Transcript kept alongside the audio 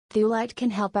Thulite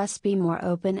can help us be more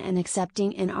open and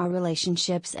accepting in our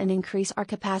relationships and increase our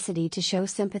capacity to show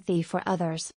sympathy for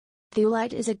others.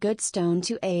 Thulite is a good stone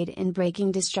to aid in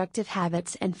breaking destructive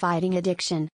habits and fighting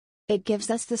addiction. It gives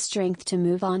us the strength to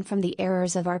move on from the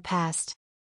errors of our past.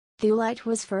 Thulite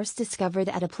was first discovered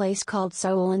at a place called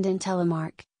Soland in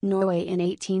Telemark, Norway in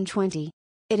 1820.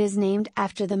 It is named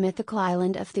after the mythical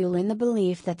island of Thule in the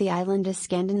belief that the island is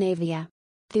Scandinavia.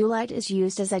 Thulite is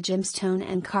used as a gemstone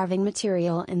and carving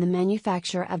material in the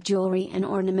manufacture of jewelry and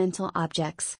ornamental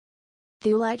objects.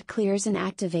 Thulite clears and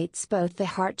activates both the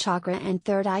heart chakra and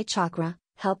third eye chakra,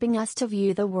 helping us to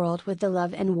view the world with the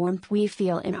love and warmth we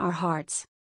feel in our hearts.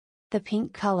 The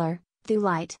pink color,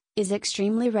 Thulite, is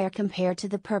extremely rare compared to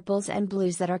the purples and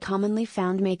blues that are commonly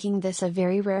found, making this a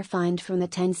very rare find from the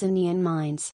Tanzanian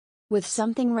mines. With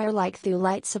something rare like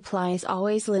Thulite, supply is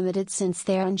always limited since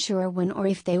they are unsure when or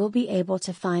if they will be able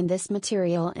to find this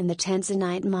material in the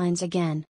Tanzanite mines again.